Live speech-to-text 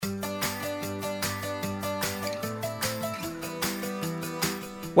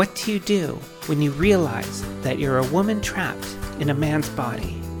What do you do when you realize that you're a woman trapped in a man's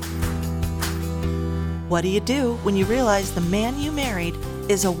body? What do you do when you realize the man you married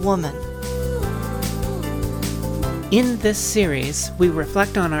is a woman? In this series, we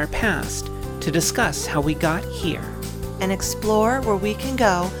reflect on our past to discuss how we got here. And explore where we can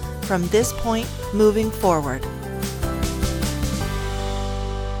go from this point moving forward.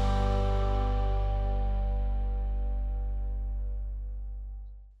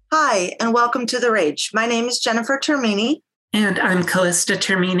 Hi, and welcome to The Rage. My name is Jennifer Termini. And I'm Callista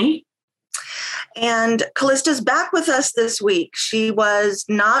Termini. And Callista's back with us this week. She was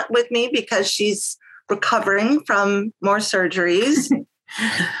not with me because she's recovering from more surgeries.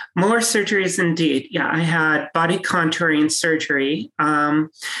 More surgeries indeed. Yeah, I had body contouring surgery,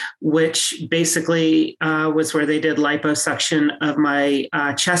 which basically was where they did liposuction of my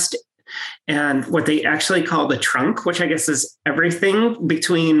chest and what they actually call the trunk, which I guess is everything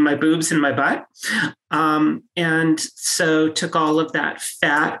between my boobs and my butt. And so took all of that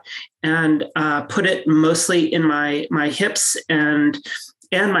fat and put it mostly in my hips and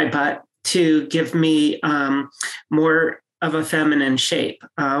my butt to give me more of a feminine shape,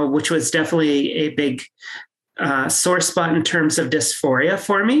 which was definitely a big sore spot in terms of dysphoria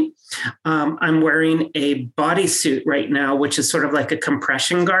for me. I'm wearing a bodysuit right now, which is sort of like a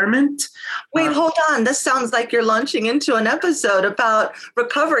compression garment. Wait, hold on. This sounds like you're launching into an episode about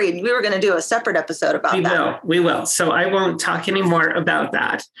recovery. We were going to do a separate episode about that. We will. So I won't talk anymore about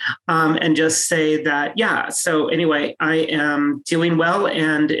that and just say that, yeah. So anyway, I am doing well,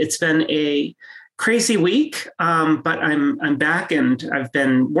 and it's been a crazy week, but I'm back, and I've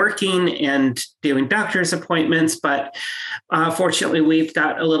been working and doing doctor's appointments. But fortunately, we've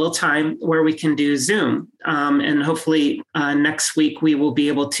got a little time where we can do Zoom, and hopefully next week we will be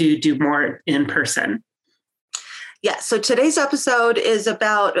able to do more in person. Yeah, so today's episode is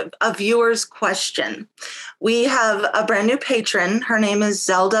about a viewer's question. We have a brand new patron. Her name is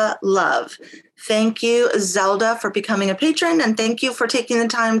Zelda Love. Thank you, Zelda, for becoming a patron, and thank you for taking the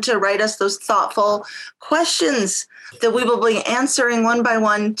time to write us those thoughtful questions that we will be answering one by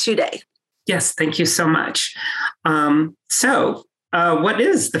one today. Yes, thank you so much. So what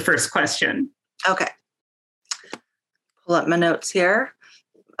is the first question? Okay. Pull up my notes here.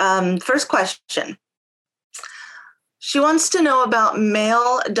 First question. She wants to know about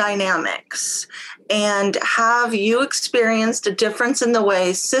male dynamics, and have you experienced a difference in the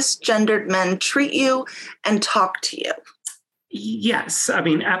way cisgendered men treat you and talk to you? Yes, I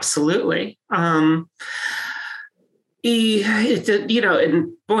mean, absolutely. And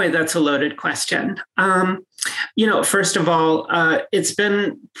boy, that's a loaded question. First of all, it's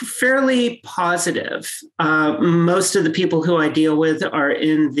been fairly positive. Most of the people who I deal with are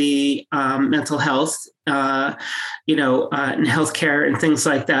in the mental health, in healthcare and things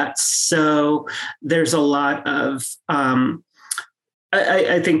like that. So there's a lot of,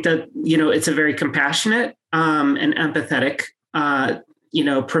 I think that, it's a very compassionate and empathetic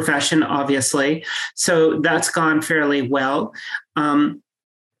profession, obviously. So that's gone fairly well.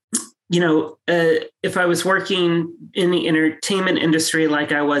 If I was working in the entertainment industry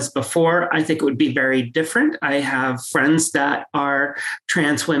like I was before, I think it would be very different. I have friends that are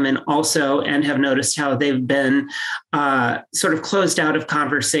trans women also, and have noticed how they've been sort of closed out of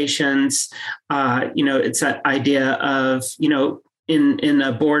conversations. It's that idea of, in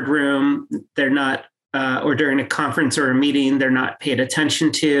a boardroom, they're not or during a conference or a meeting, they're not paid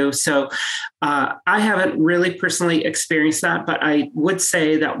attention to. So I haven't really personally experienced that, but I would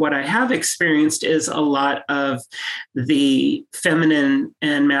say that what I have experienced is a lot of the feminine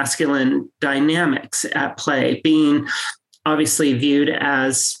and masculine dynamics at play, being obviously viewed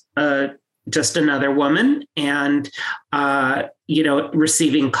as just another woman, and,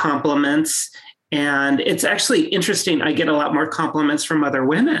 receiving compliments. And it's actually interesting. I get a lot more compliments from other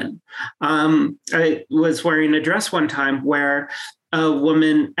women. I was wearing a dress one time where a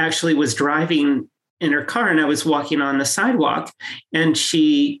woman actually was driving in her car, and I was walking on the sidewalk, and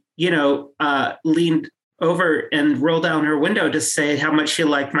she, leaned over and rolled down her window to say how much she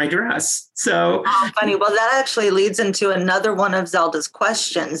liked my dress. So funny. Well, that actually leads into another one of Zelda's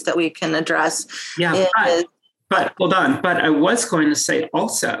questions that we can address. Yeah. But hold on. But I was going to say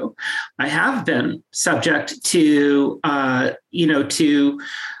also, I have been subject to, to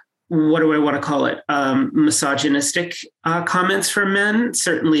what do I want to call it? Misogynistic comments from men,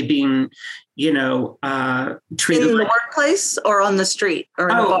 certainly being, treated in the workplace or on the street or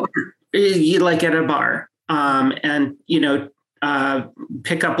in a bar? Like at a bar. And,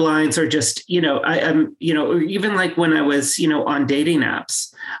 pickup lines or just, I'm, or even like when I was, on dating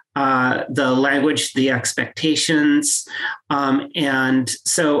apps, the language, the expectations. And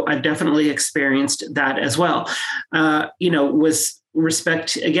so I've definitely experienced that as well. Was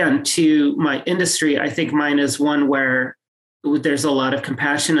respect, again, to my industry. I think mine is one where there's a lot of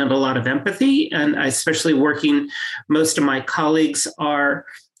compassion and a lot of empathy. And I, especially working, most of my colleagues are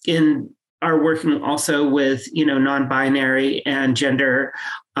working also with, non-binary and gender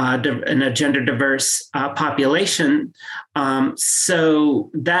and a gender diverse population. So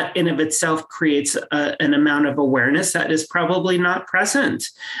that in of itself creates an amount of awareness that is probably not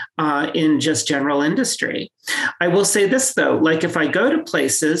present in just general industry. I will say this though, like if I go to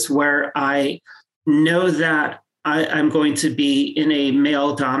places where I know that I'm going to be in a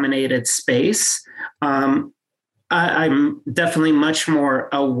male dominated space, I'm definitely much more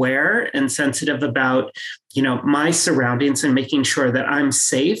aware and sensitive about, my surroundings and making sure that I'm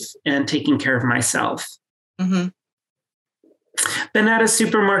safe and taking care of myself. Mm-hmm. Been at a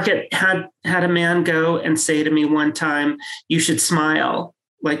supermarket, had a man go and say to me one time, "You should smile,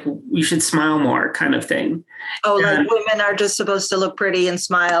 like you should smile more," kind of thing. Oh, like women are just supposed to look pretty and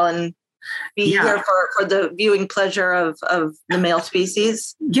smile and be here for the viewing pleasure of the male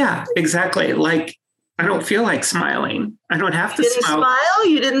species. Yeah, exactly. Like, I don't feel like smiling. I don't have to smile.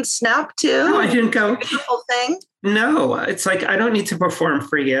 You didn't snap too? No, I didn't go. Beautiful thing. No, it's like, I don't need to perform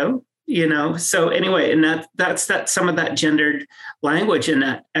for you, So anyway, and that's some of that gendered language and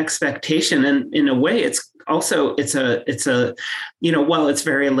that expectation. And in a way, it's a, while it's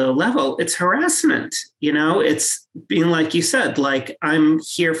very low level, it's harassment, it's being, like you said, like, I'm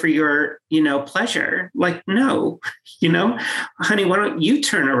here for your, pleasure. Like, no, honey, why don't you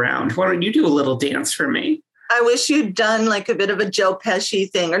turn around? Why don't you do a little dance for me? I wish you'd done like a bit of a Joe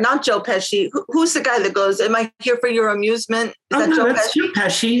Pesci thing, or not Joe Pesci. Who's the guy that goes, "Am I here for your amusement"? That's Joe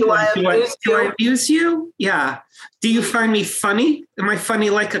Pesci. Do I abuse you? Yeah. Do you find me funny? Am I funny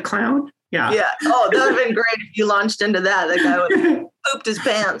like a clown? Yeah. Yeah. Oh, that would have been great if you launched into that. That guy would have pooped his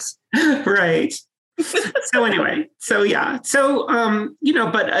pants. Right. So anyway, so yeah. So,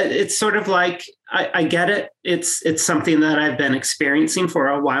 but it's sort of like, I get it. It's something that I've been experiencing for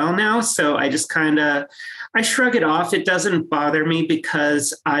a while now. So I just I shrug it off. It doesn't bother me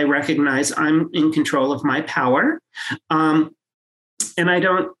because I recognize I'm in control of my power. And I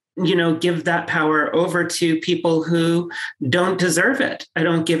don't, give that power over to people who don't deserve it. I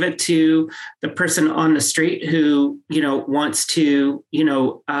don't give it to the person on the street who, wants to,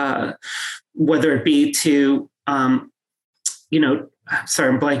 whether it be to, sorry,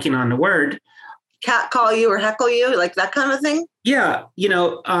 I'm blanking on the word. Cat call you or heckle you, like that kind of thing? Yeah.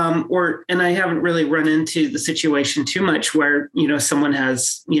 And I haven't really run into the situation too much where, someone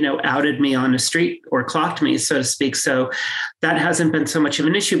has, outed me on the street or clocked me, so to speak. So that hasn't been so much of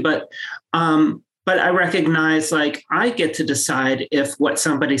an issue, but I recognize, like, I get to decide if what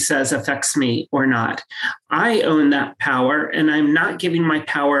somebody says affects me or not. I own that power, and I'm not giving my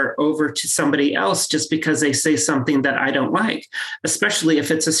power over to somebody else just because they say something that I don't like, especially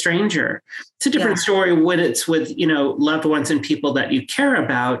if it's a stranger. It's a different story when it's with, loved ones and people that you care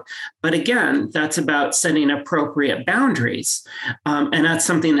about. But again, that's about setting appropriate boundaries. And that's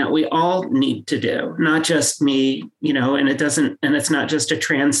something that we all need to do, not just me, and it's not just a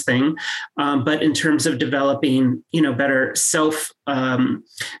trans thing, but in terms of developing, better self-care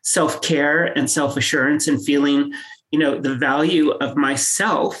and self-assurance and feeling, the value of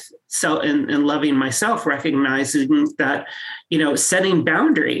myself, and loving myself, recognizing that, setting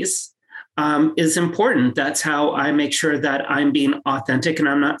boundaries is important. That's how I make sure that I'm being authentic and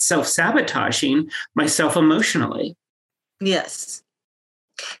I'm not self-sabotaging myself emotionally. Yes.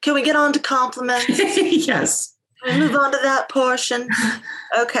 Can we get on to compliments? Yes. Can we move on to that portion?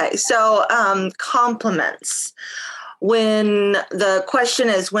 Okay. So compliments. When the question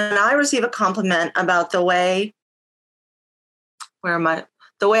is, when I receive a compliment about the way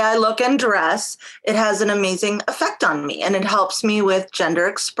I look and dress, it has an amazing effect on me, and it helps me with gender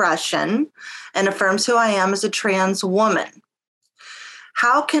expression and affirms who I am as a trans woman.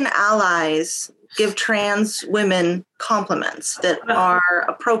 How can allies give trans women compliments that are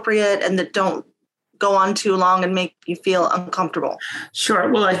appropriate and that don't go on too long and make you feel uncomfortable?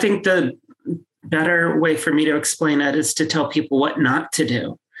 Sure. Well, I think the better way for me to explain it is to tell people what not to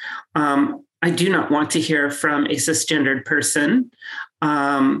do. I do not want to hear from a cisgendered person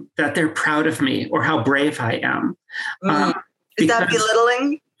that they're proud of me or how brave I am. Is that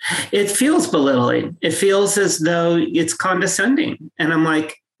belittling? It feels belittling. It feels as though it's condescending. And I'm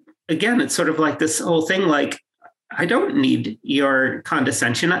like, again, it's sort of like this whole thing, like, I don't need your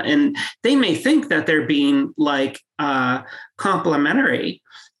condescension. And they may think that they're being like complimentary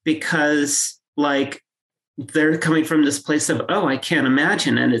because like they're coming from this place of, oh, I can't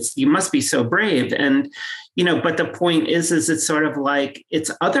imagine. And you must be so brave. And, but the point is it's sort of like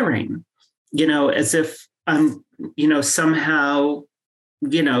it's othering, as if I'm, somehow, I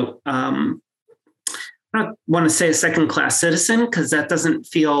don't want to say a second-class citizen because that doesn't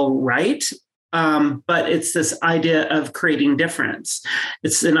feel right. But it's this idea of creating difference.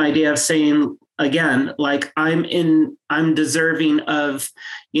 It's an idea of saying, again, like I'm deserving of,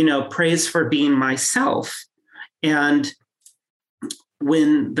 praise for being myself. And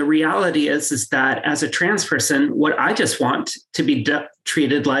when the reality is that as a trans person, what I just want to be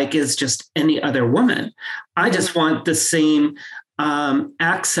treated like is just any other woman. I just want the same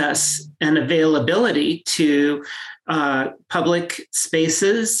access and availability to public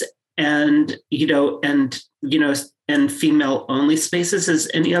spaces and female only spaces as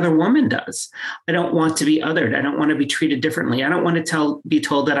any other woman does. I don't want to be othered. I don't want to be treated differently. I don't want to be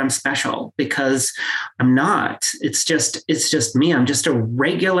told that I'm special because I'm not. It's just me. I'm just a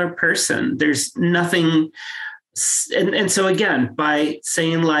regular person. There's nothing. And so again, by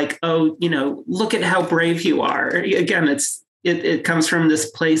saying like, oh, look at how brave you are. Again, it comes from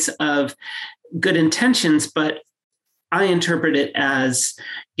this place of good intentions, but I interpret it as,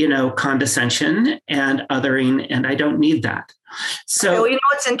 condescension and othering, and I don't need that. So,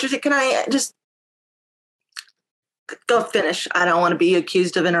 what's interesting? Can I just go finish? I don't want to be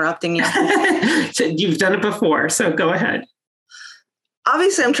accused of interrupting you. So you've done it before, so go ahead.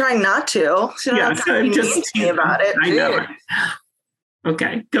 Obviously, I'm trying not to. So yeah, so I'm just mean about it. I know.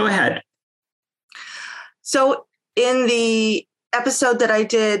 Okay, go ahead. So in the episode that I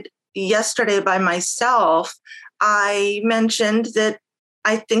did yesterday by myself, I mentioned that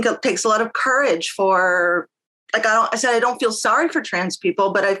I think it takes a lot of courage for, I said I don't feel sorry for trans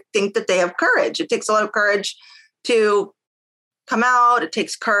people, but I think that they have courage. It takes a lot of courage to come out. It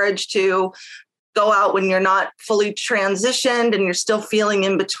takes courage to go out when you're not fully transitioned and you're still feeling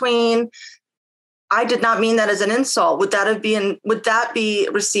in between. I did not mean that as an insult. Would that be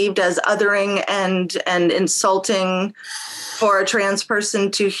received as othering and insulting for a trans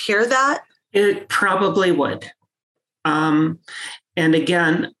person to hear that? It probably would. And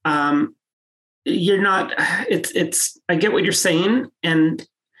again, you're not, I get what you're saying and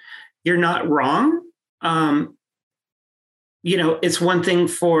you're not wrong. It's one thing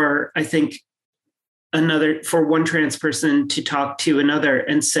for, I think, for one trans person to talk to another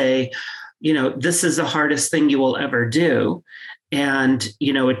and say, this is the hardest thing you will ever do. And,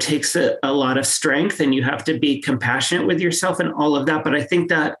 it takes a lot of strength and you have to be compassionate with yourself and all of that. But I think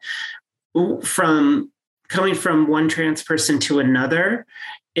that coming from one trans person to another,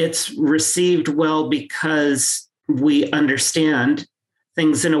 it's received well because we understand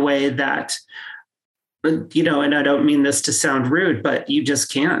things in a way that, and I don't mean this to sound rude, but you just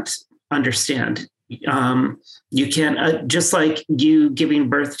can't understand. You can't, just like you giving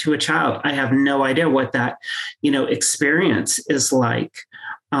birth to a child. I have no idea what that, experience is like.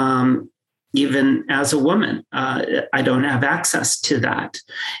 Even as a woman, I don't have access to that.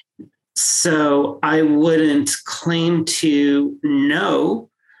 So I wouldn't claim to know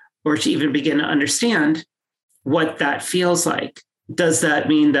or to even begin to understand what that feels like. Does that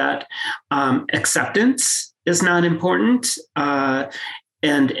mean that acceptance is not important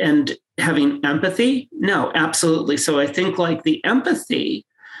and having empathy? No, absolutely. So I think like the empathy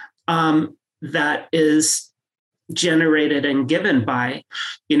that is generated and given by,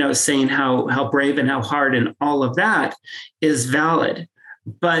 saying how brave and how hard and all of that is valid.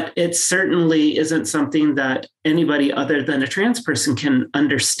 But it certainly isn't something that anybody other than a trans person can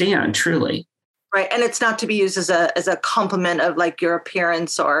understand truly. Right. And it's not to be used as a compliment of like your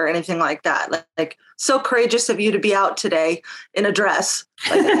appearance or anything like that. Like so courageous of you to be out today in a dress.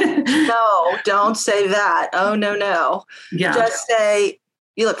 Like, no, don't say that. Oh, no. Yeah. Just say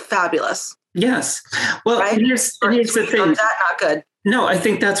you look fabulous. Yes. Well, right? here's the thing. Is that not good? No, I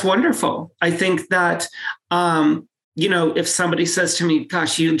think that's wonderful. I think that, if somebody says to me,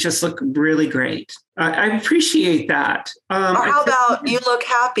 gosh, you just look really great. I appreciate that. Or how about you look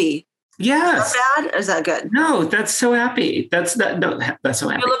happy? Yes. Is that bad or is that good? No, that's so happy. That's so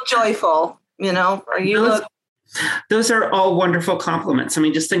happy. You look joyful, or you look. Those are all wonderful compliments. I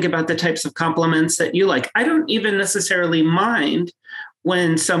mean, just think about the types of compliments that you like. I don't even necessarily mind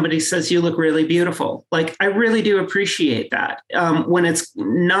when somebody says you look really beautiful. Like, I really do appreciate that. When it's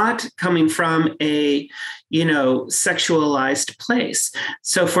not coming from a, sexualized place.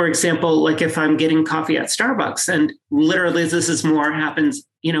 So for example, like if I'm getting coffee at Starbucks, and literally this is happens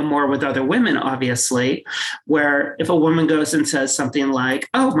more with other women, obviously, where if a woman goes and says something like,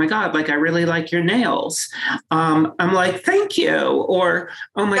 oh my God, like I really like your nails. I'm like, thank you. Or,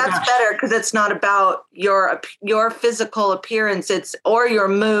 oh my God. That's better because it's not about your physical appearance. Or your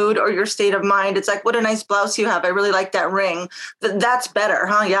mood or your state of mind. It's like, what a nice blouse you have. I really like that ring. That's better,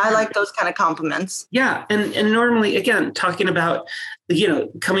 huh? Yeah, I like those kind of compliments. Yeah. And normally, again, talking about,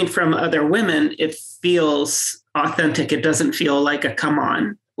 coming from other women, it feels authentic. It doesn't feel like a come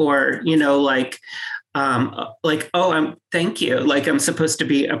on or, thank you. Like I'm supposed to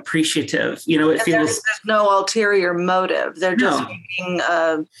be appreciative. It feels there's no ulterior motive. They're just making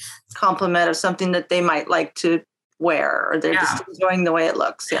a compliment of something that they might like to wear, or they're just enjoying the way it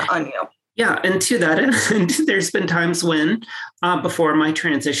looks on you. Yeah. And to that end, there's been times when before my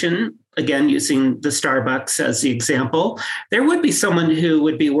transition, again, using the Starbucks as the example, there would be someone who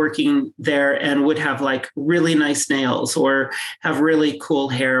would be working there and would have like really nice nails or have really cool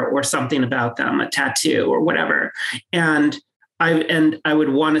hair or something about them, a tattoo or whatever. And I would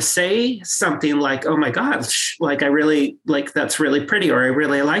want to say something like, oh my gosh, like I really like, that's really pretty, or I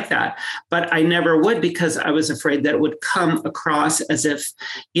really like that. But I never would, because I was afraid that it would come across as if,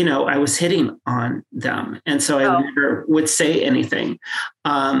 I was hitting on them. And so I never would say anything.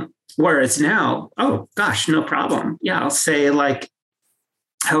 Whereas now, oh gosh, no problem. Yeah, I'll say like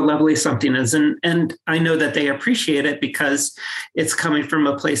how lovely something is. And I know that they appreciate it because it's coming from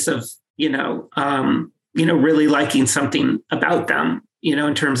a place of, really liking something about them,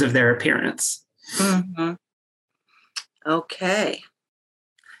 in terms of their appearance. Mm-hmm. Okay.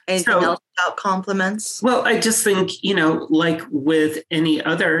 Anything else about compliments? Well, I just think, like with any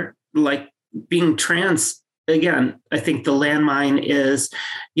other, like being trans, again, I think the landmine is,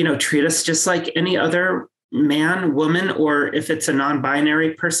 treat us just like any other man, woman, or if it's a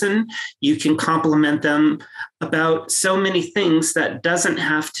non-binary person, you can compliment them about so many things that doesn't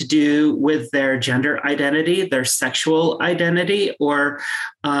have to do with their gender identity, their sexual identity, or,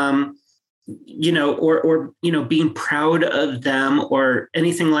 being proud of them or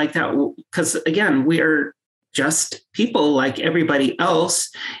anything like that. Because again, we are just people like everybody else.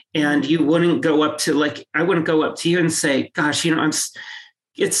 And you wouldn't go up to I wouldn't go up to you and say, gosh, you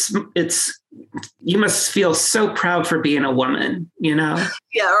must feel so proud for being a woman, Yeah.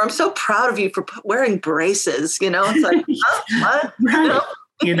 Or I'm so proud of you for wearing braces, It's like, what? Right.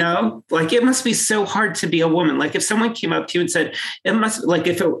 Like it must be so hard to be a woman. Like if someone came up to you and said, it must, like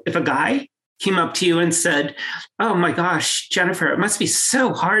if a guy came up to you and said, oh my gosh, Jennifer, it must be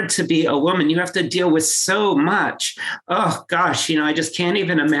so hard to be a woman. You have to deal with so much. Oh gosh, I just can't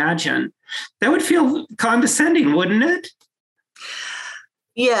even imagine. That would feel condescending, wouldn't it?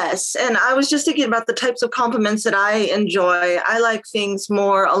 Yes. And I was just thinking about the types of compliments that I enjoy. I like things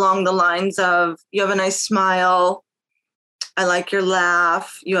more along the lines of, you have a nice smile. I like your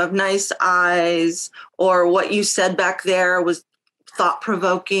laugh. You have nice eyes. Or what you said back there was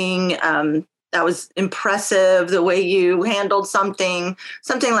thought-provoking. That was impressive, the way you handled something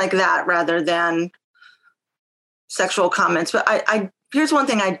like that, rather than sexual comments. But here's one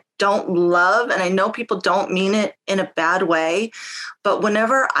thing I don't love, and I know people don't mean it in a bad way, but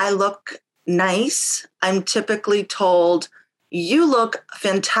whenever I look nice, I'm typically told, you look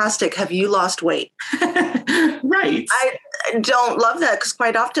fantastic. Have you lost weight? Right. I don't love that because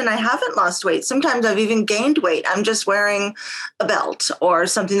quite often I haven't lost weight. Sometimes I've even gained weight. I'm just wearing a belt or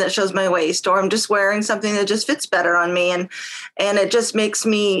something that shows my waist, or I'm just wearing something that just fits better on me. And it just makes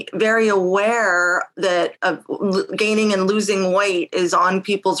me very aware that gaining and losing weight is on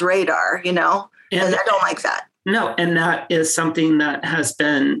people's radar, and I don't like that. No, and that is something that has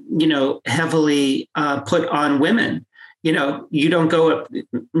been, heavily put on women. You don't go up,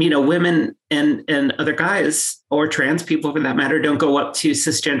 women and other guys or trans people for that matter, don't go up to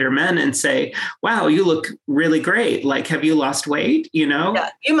cisgender men and say, wow, you look really great. Like, have you lost weight? Yeah,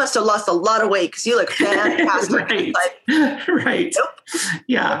 you must have lost a lot of weight because you look fantastic. Right. Nope.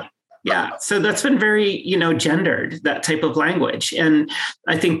 Yeah. Yeah. So that's been very, gendered, that type of language. And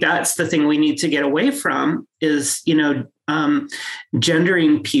I think that's the thing we need to get away from is,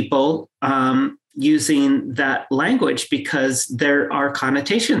 gendering people, using that language, because there are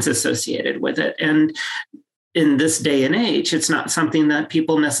connotations associated with it. And in this day and age, it's not something that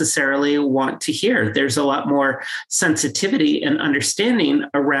people necessarily want to hear. There's a lot more sensitivity and understanding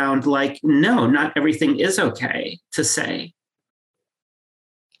around no, not everything is okay to say.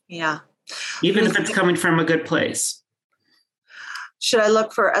 Yeah. Even if it's coming from a good place. Should I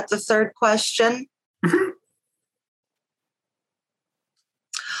look at the third question? Mm-hmm.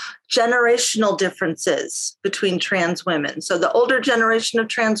 generational differences between trans women. So the older generation of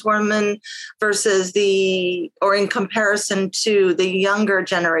trans women versus or in comparison to the younger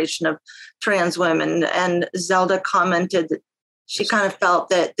generation of trans women. And Zelda commented that she kind of felt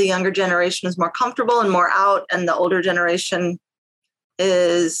that the younger generation is more comfortable and more out, and the older generation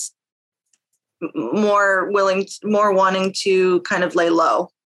is more wanting to kind of lay low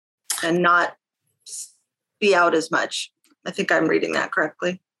and not be out as much. I think I'm reading that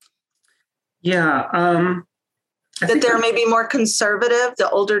correctly. Yeah. That they're maybe more conservative. The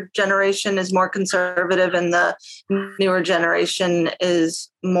older generation is more conservative and the newer generation is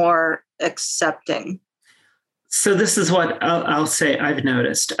more accepting. So this is what I'll say I've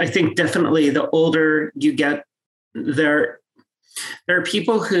noticed. I think definitely the older you get, there are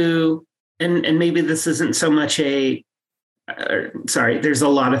people who, and maybe this isn't so much there's a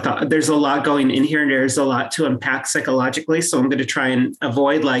lot of thought. There's a lot going in here and there's a lot to unpack psychologically. So I'm going to try and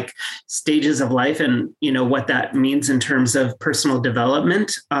avoid like stages of life and, what that means in terms of personal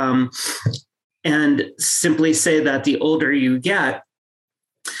development. And simply say that the older you get,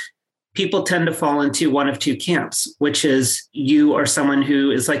 people tend to fall into one of two camps, which is you are someone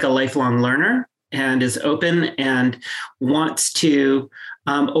who is like a lifelong learner and is open and wants to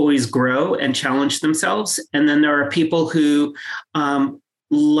always grow and challenge themselves. And then there are people who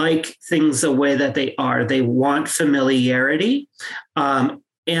like things the way that they are. They want familiarity,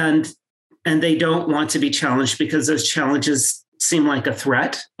 and they don't want to be challenged because those challenges seem like a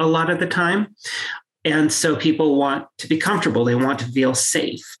threat a lot of the time. And so people want to be comfortable. They want to feel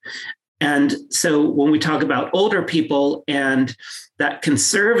safe. And so when we talk about older people and that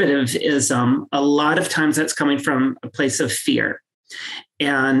conservatism, a lot of times that's coming from a place of fear.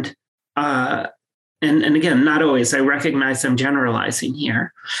 And again, not always. I recognize I'm generalizing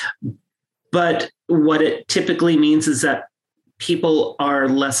here. But what it typically means is that people are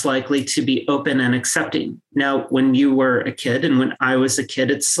less likely to be open and accepting. Now, when you were a kid and when I was a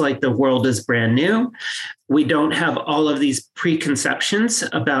kid, it's like the world is brand new. We don't have all of these preconceptions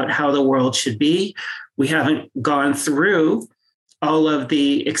about how the world should be. We haven't gone through all of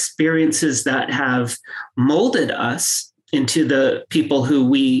the experiences that have molded us into the people who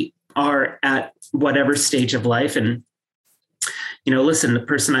we are at whatever stage of life. And listen, the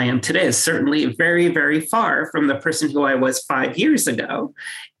person I am today is certainly very, very far from the person who I was 5 years ago.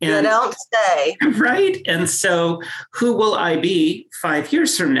 And you don't say. Right. And so who will I be 5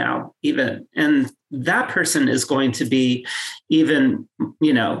 years from now, even? And that person is going to be even,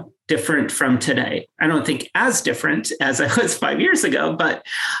 different from today. I don't think as different as I was 5 years ago, but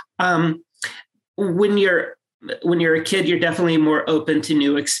when you're a kid, you're definitely more open to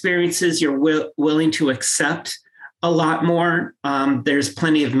new experiences. You're willing to accept a lot more. There's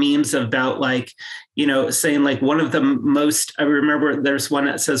plenty of memes about saying like one of the most, I remember there's one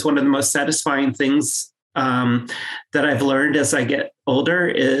that says one of the most satisfying things that I've learned as I get older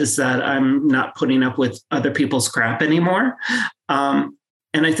is that I'm not putting up with other people's crap anymore.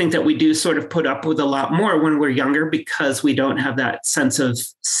 And I think that we do sort of put up with a lot more when we're younger because we don't have that sense of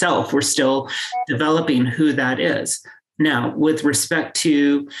self. We're still developing who that is. Now, with respect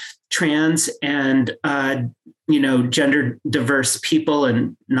to trans and, gender diverse people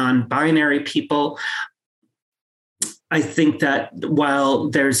and non-binary people, I think that while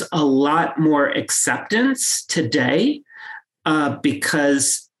there's a lot more acceptance today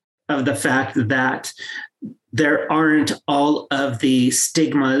because of the fact that there aren't all of the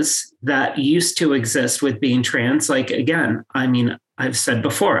stigmas that used to exist with being trans. Like, again, I've said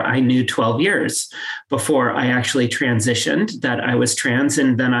before, I knew 12 years before I actually transitioned that I was trans.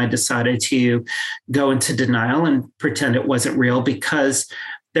 And then I decided to go into denial and pretend it wasn't real because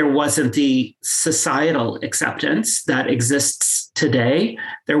there wasn't the societal acceptance that exists today.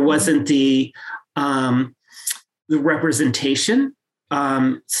 There wasn't the representation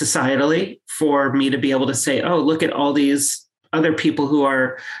societally for me to be able to say, oh, look at all these other people who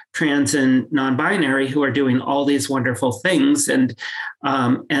are trans and non-binary who are doing all these wonderful things. And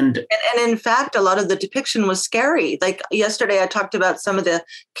in fact, a lot of the depiction was scary. Like yesterday, I talked about some of the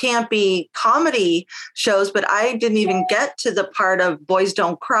campy comedy shows, but I didn't even get to the part of Boys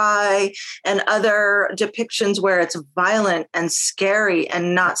Don't Cry and other depictions where it's violent and scary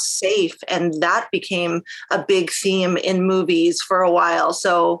and not safe. And that became a big theme in movies for a while.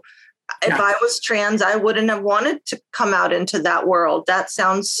 So if I was trans, I wouldn't have wanted to come out into that world. That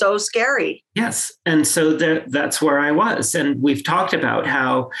sounds so scary. Yes. And so that's where I was. And we've talked about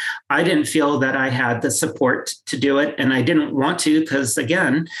how I didn't feel that I had the support to do it. And I didn't want to, because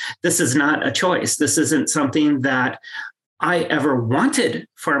again, this is not a choice. This isn't something that I ever wanted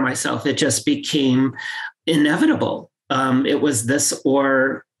for myself. It just became inevitable. It was this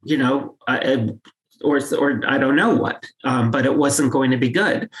or or I don't know what, but it wasn't going to be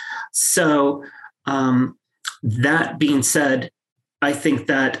good. So that being said, I think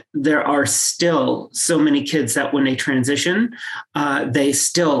that there are still so many kids that when they transition, they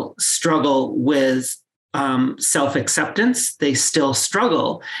still struggle with self-acceptance. They still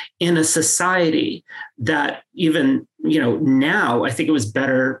struggle in a society that even, now, I think it was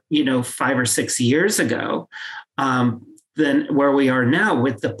better, 5 or 6 years ago than where we are now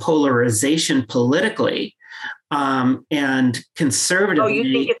with the polarization politically and conservatively. Oh, you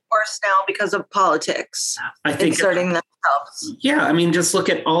think it's worse now because of politics inserting themselves? Yeah. I mean, just look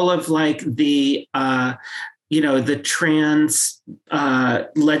at all of like the trans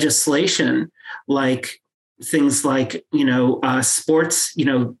legislation, like things like, sports,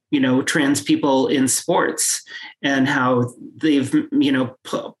 trans people in sports, and how they've,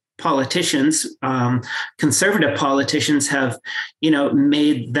 politicians, conservative politicians have,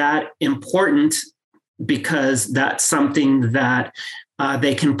 made that important because that's something that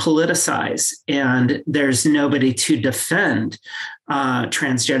they can politicize, and there's nobody to defend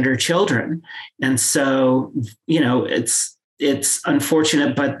transgender children. And so, it's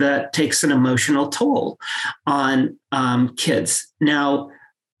unfortunate, but that takes an emotional toll on kids. Now,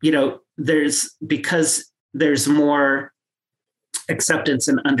 because there's more acceptance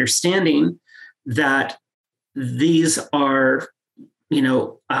and understanding that these are,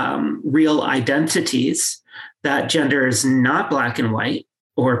 real identities, that gender is not black and white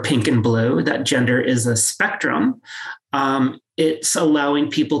or pink and blue, that gender is a spectrum. It's allowing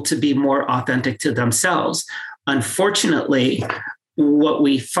people to be more authentic to themselves. Unfortunately, what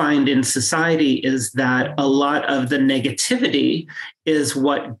we find in society is that a lot of the negativity is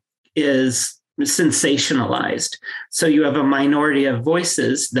what is sensationalized. So you have a minority of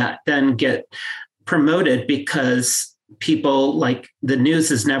voices that then get promoted because people, like, the news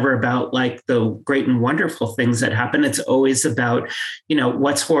is never about like the great and wonderful things that happen. It's always about,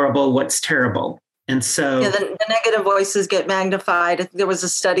 what's horrible, what's terrible. And so the negative voices get magnified. There was a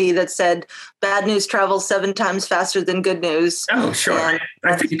study that said bad news travels 7 times faster than good news. Oh, sure.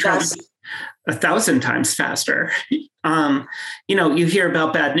 I think it travels 1,000 times faster. You hear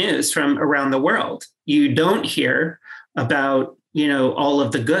about bad news from around the world. You don't hear about, all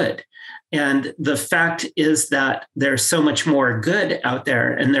of the good. And the fact is that there's so much more good out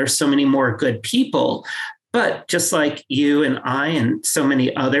there, and there's so many more good people. But just like you and I and so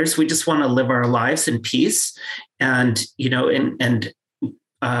many others, we just want to live our lives in peace. And,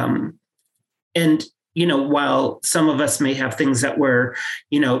 while some of us may have things that we're,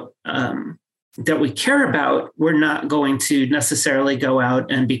 that we care about, we're not going to necessarily go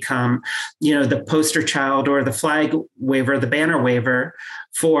out and become, the poster child or the flag waver, the banner waver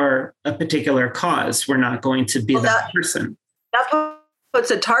for a particular cause. We're not going to be that person. That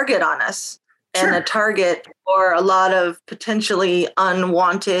puts a target on us. Sure. And a target for a lot of potentially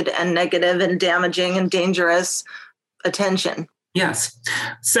unwanted and negative and damaging and dangerous attention. Yes.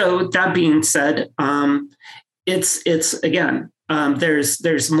 So that being said, it's again,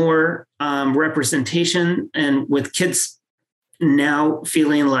 there's more representation, and with kids now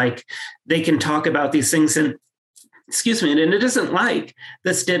feeling like they can talk about these things, and and it isn't like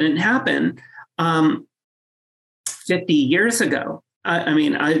this didn't happen 50 years ago. I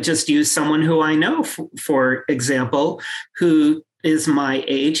mean, I just use someone who I know, for example, who is my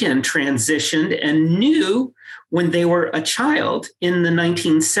age and transitioned and knew when they were a child in the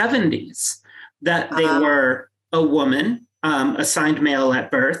 1970s that they were a woman, assigned male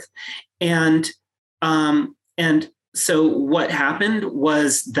at birth. And so what happened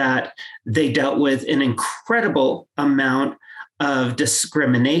was that they dealt with an incredible amount of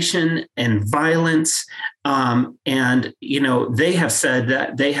discrimination and violence. And, they have said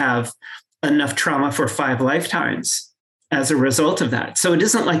that they have enough trauma for 5 lifetimes as a result of that. So it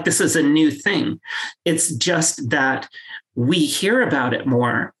isn't like this is a new thing. It's just that we hear about it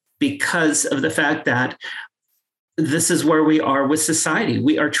more because of the fact that this is where we are with society.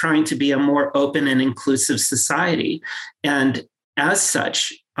 We are trying to be a more open and inclusive society. And as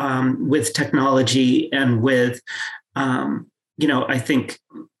such, with technology and with, I think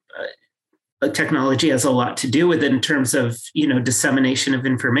technology has a lot to do with it in terms of, dissemination of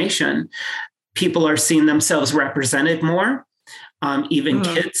information. People are seeing themselves represented more, even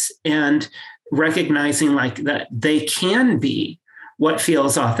kids, and recognizing like that they can be what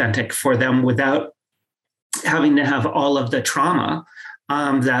feels authentic for them without having to have all of the trauma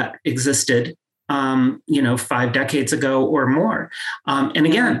that existed, 5 decades ago or more. And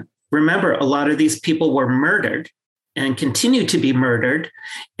again, remember, a lot of these people were murdered and continue to be murdered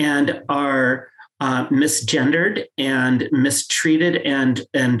and are misgendered and mistreated,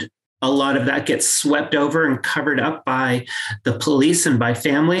 and a lot of that gets swept over and covered up by the police and by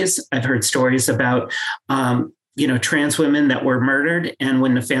families. I've heard stories about trans women that were murdered, and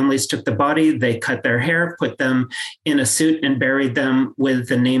when the families took the body, they cut their hair, put them in a suit, and buried them with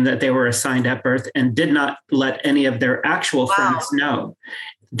the name that they were assigned at birth, and did not let any of their actual friends know.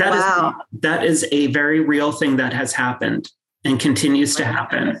 That is a very real thing that has happened and continues to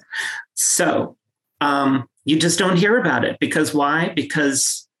happen. So you just don't hear about it. Because why?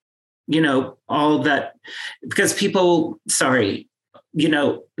 Because the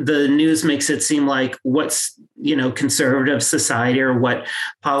news makes it seem like what's, conservative society or what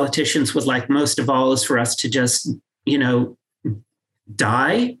politicians would like most of all is for us to just,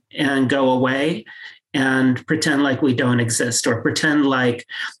 die and go away and pretend like we don't exist, or pretend like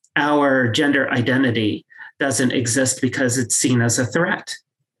our gender identity doesn't exist because it's seen as a threat.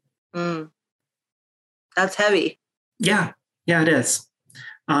 That's heavy. Yeah, it is.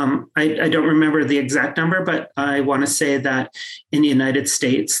 I don't remember the exact number, but I want to say that in the United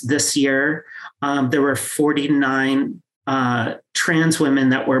States this year, there were 49 trans women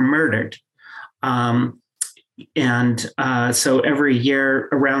that were murdered. So every year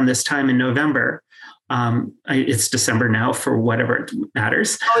around this time in November, it's December now for whatever it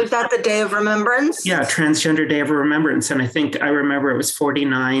matters. Oh, is that the Day of Remembrance? Yeah, Transgender Day of Remembrance. And I remember it was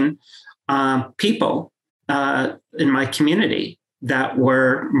 49 people in my community that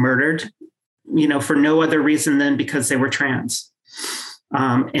were murdered, for no other reason than because they were trans.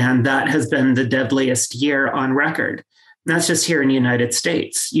 And that has been the deadliest year on record. And that's just here in the United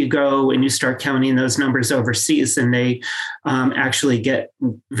States. You go and you start counting those numbers overseas, and they actually get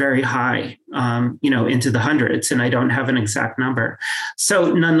very high, into the hundreds. And I don't have an exact number.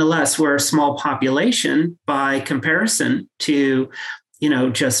 So nonetheless, we're a small population by comparison to,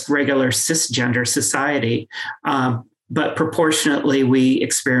 just regular cisgender society. But proportionately, we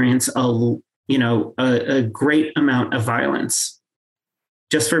experience a great amount of violence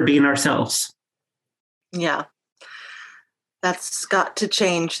just for being ourselves. Yeah, that's got to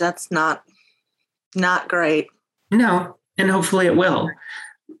change. That's not great. No, and hopefully it will.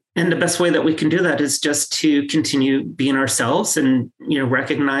 And the best way that we can do that is just to continue being ourselves and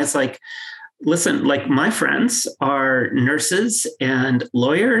recognize, listen, my friends are nurses and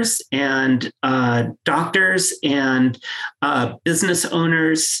lawyers and doctors and business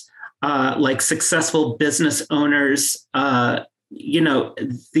owners, successful business owners.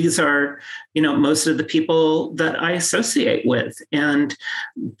 These are, most of the people that I associate with. And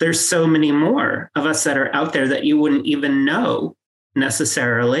there's so many more of us that are out there that you wouldn't even know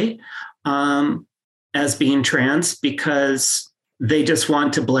necessarily as being trans, because they just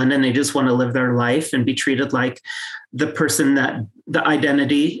want to blend in. They just want to live their life and be treated like the person the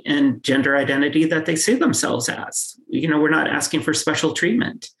identity and gender identity that they see themselves as. We're not asking for special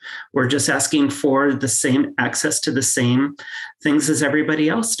treatment. We're just asking for the same access to the same things as everybody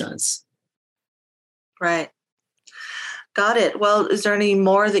else does. Right. Got it. Well, is there any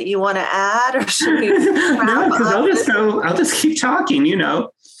more that you want to add, or should we? No, because I'll just keep talking,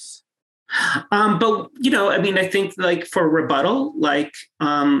 But, I think for rebuttal,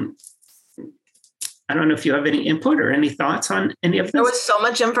 I don't know if you have any input or any thoughts on any of this. There was so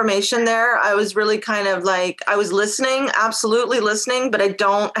much information there. I was really kind of I was listening, absolutely listening, but I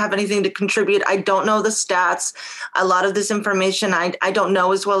don't have anything to contribute. I don't know the stats. A lot of this information I don't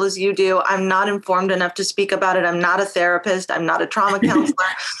know as well as you do. I'm not informed enough to speak about it. I'm not a therapist. I'm not a trauma counselor.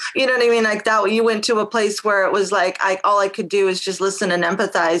 You know what I mean? That you went to a place where it was all I could do is just listen and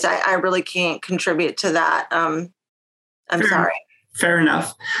empathize. I really can't contribute to that. I'm sorry. Fair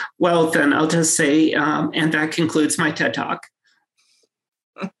enough. Well, then I'll just say, and that concludes my TED Talk.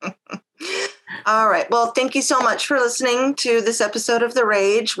 All right. Well, thank you so much for listening to this episode of The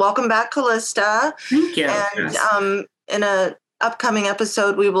Rage. Welcome back, Callista. Thank you. And in an upcoming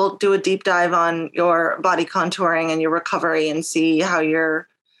episode, we will do a deep dive on your body contouring and your recovery and see how you're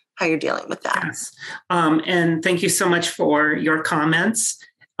dealing with that. Yes. And thank you so much for your comments.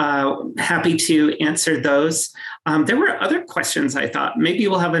 Happy to answer those. There were other questions, I thought. Maybe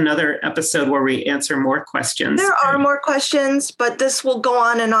we'll have another episode where we answer more questions. There are more questions, but this will go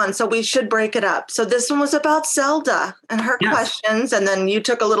on and on. So we should break it up. So this one was about Zelda and her questions. And then you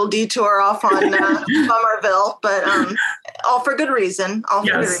took a little detour off on Somerville, but all for good reason.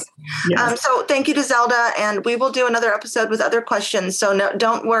 Good reason. Yes. So thank you to Zelda. And we will do another episode with other questions. So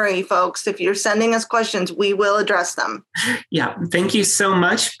don't worry, folks. If you're sending us questions, we will address them. Yeah. Thank you so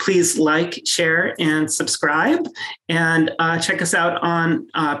much. Please like, share, and subscribe. And check us out on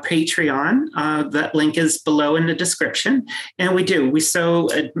Patreon. That link is below in the description. And we so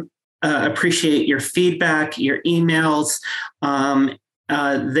appreciate your feedback, your emails.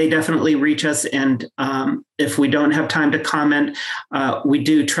 They definitely reach us. And if we don't have time to comment, we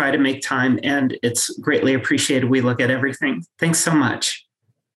do try to make time, and it's greatly appreciated. We look at everything. Thanks so much.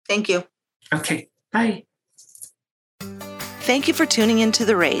 Thank you. Okay, bye. Thank you for tuning into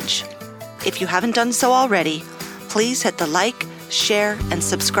The Rage. If you haven't done so already, please hit the like, share, and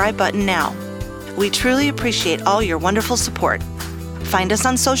subscribe button now. We truly appreciate all your wonderful support. Find us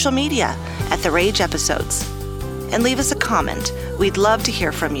on social media at The Rage Episodes. And leave us a comment. We'd love to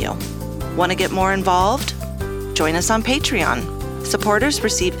hear from you. Want to get more involved? Join us on Patreon. Supporters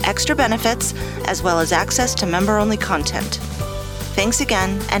receive extra benefits as well as access to member-only content. Thanks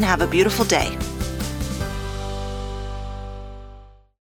again, and have a beautiful day.